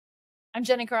I'm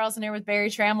Jenny Carlson here with Barry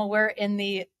Trammell. We're in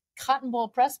the Cotton Bowl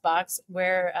press box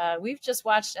where we've just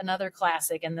watched another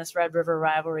classic in this Red River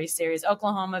rivalry series.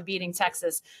 Oklahoma beating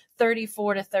Texas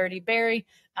 34-30. Barry,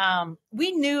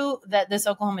 we knew that this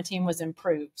Oklahoma team was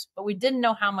improved, but we didn't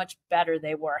know how much better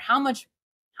they were. How much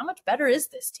better is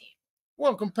this team?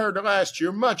 Well, compared to last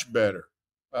year, much better.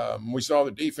 We saw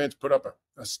the defense put up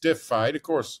a stiff fight. Of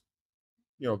course,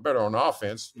 better on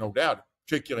offense, no doubt,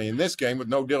 particularly in this game with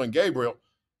no Dylan Gabriel.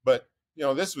 But,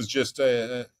 this was just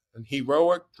a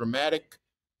heroic, dramatic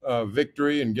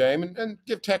victory and game. And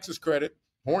give Texas credit.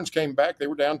 Horns came back. They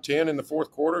were down 10 in the fourth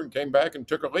quarter and came back and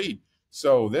took a lead.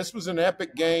 So this was an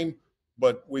epic game.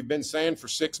 But we've been saying for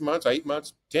 6 months, 8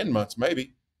 months, 10 months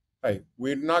maybe, hey,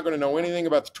 we're not going to know anything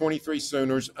about the 23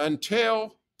 Sooners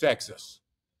until Texas.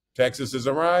 Texas has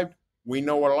arrived. We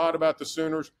know a lot about the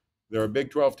Sooners. They're a Big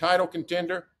 12 title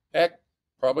contender. Heck,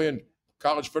 probably a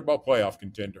college football playoff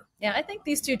contender. Yeah, I think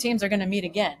these two teams are going to meet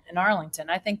again in Arlington.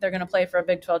 I think they're going to play for a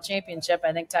Big 12 championship.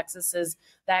 I think Texas is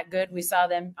that good. We saw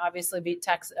them obviously beat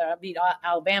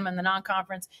Alabama in the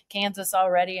non-conference, Kansas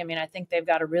already. I mean, I think they've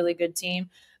got a really good team.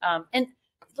 And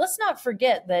let's not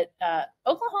forget that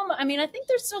Oklahoma, I mean, I think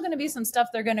there's still going to be some stuff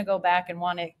they're going to go back and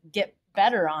want to get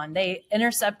better on. They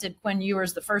intercepted Quinn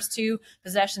Ewers the first two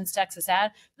possessions Texas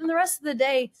had. And the rest of the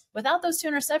day, without those two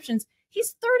interceptions,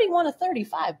 he's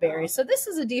 31-35, Barry. So this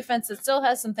is a defense that still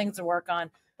has some things to work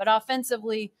on. But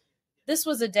offensively, this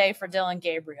was a day for Dylan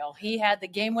Gabriel. He had the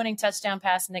game-winning touchdown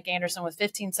pass to Nick Anderson with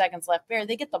 15 seconds left. Barry,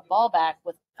 they get the ball back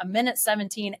with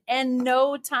 1:17 and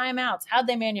no timeouts. How'd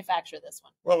they manufacture this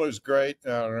one? Well, it was great.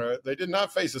 They did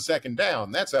not face a second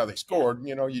down. That's how they scored.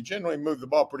 You generally move the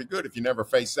ball pretty good if you never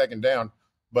face second down.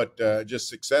 But just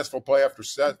successful play after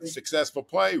successful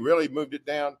play, really moved it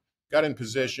down, got in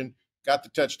position, got the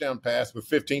touchdown pass with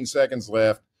 15 seconds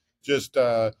left. Just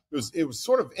it was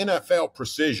sort of NFL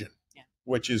precision.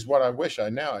 Which is what I wish I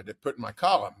now had put in my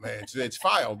column. It's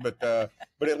filed, but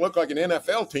it looked like an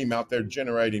NFL team out there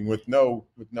generating with no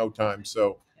time.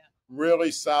 So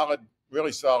really solid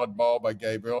ball by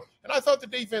Gabriel. And I thought the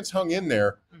defense hung in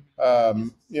there.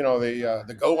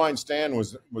 The goal line stand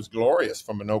was glorious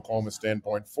from an Oklahoma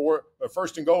standpoint.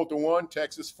 First and goal at the 1,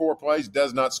 Texas 4 plays,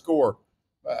 does not score.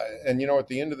 And at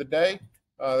the end of the day,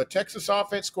 the Texas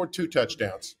offense scored 2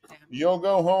 touchdowns. You'll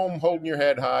go home holding your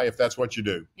head high if that's what you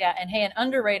do. Yeah, and hey, an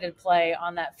underrated play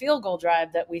on that field goal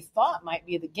drive that we thought might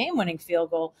be the game-winning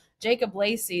field goal. Jacob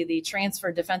Lacey, the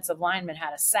transfer defensive lineman,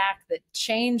 had a sack that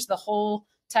changed the whole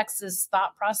Texas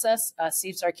thought process.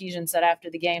 Steve Sarkisian said after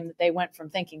the game that they went from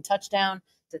thinking touchdown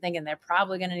to thinking they're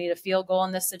probably going to need a field goal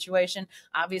in this situation.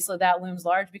 Obviously, that looms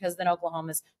large because then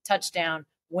Oklahoma's touchdown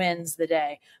wins the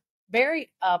day.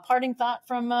 Barry, parting thought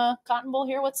from Cotton Bowl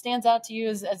here. What stands out to you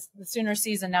as the Sooner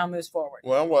season now moves forward?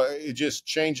 Well, it just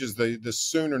changes the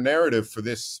Sooner narrative for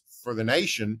the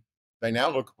nation. They now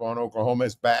look upon Oklahoma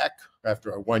as back after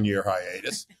a 1-year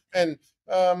hiatus, and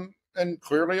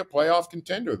clearly a playoff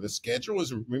contender. The schedule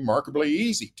is remarkably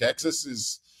easy. Texas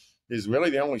is really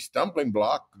the only stumbling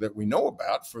block that we know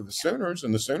about for the Sooners,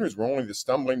 and the Sooners were only the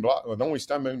stumbling block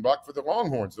for the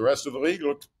Longhorns. The rest of the league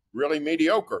looked really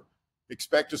mediocre.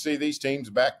 Expect to see these teams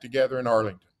back together in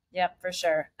Arlington. Yep, for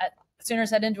sure. Sooners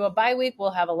head into a bye week.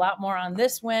 We'll have a lot more on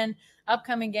this win.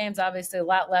 Upcoming games, obviously a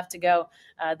lot left to go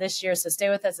this year. So stay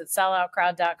with us at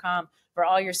selloutcrowd.com for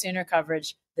all your Sooner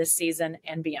coverage this season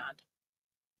and beyond.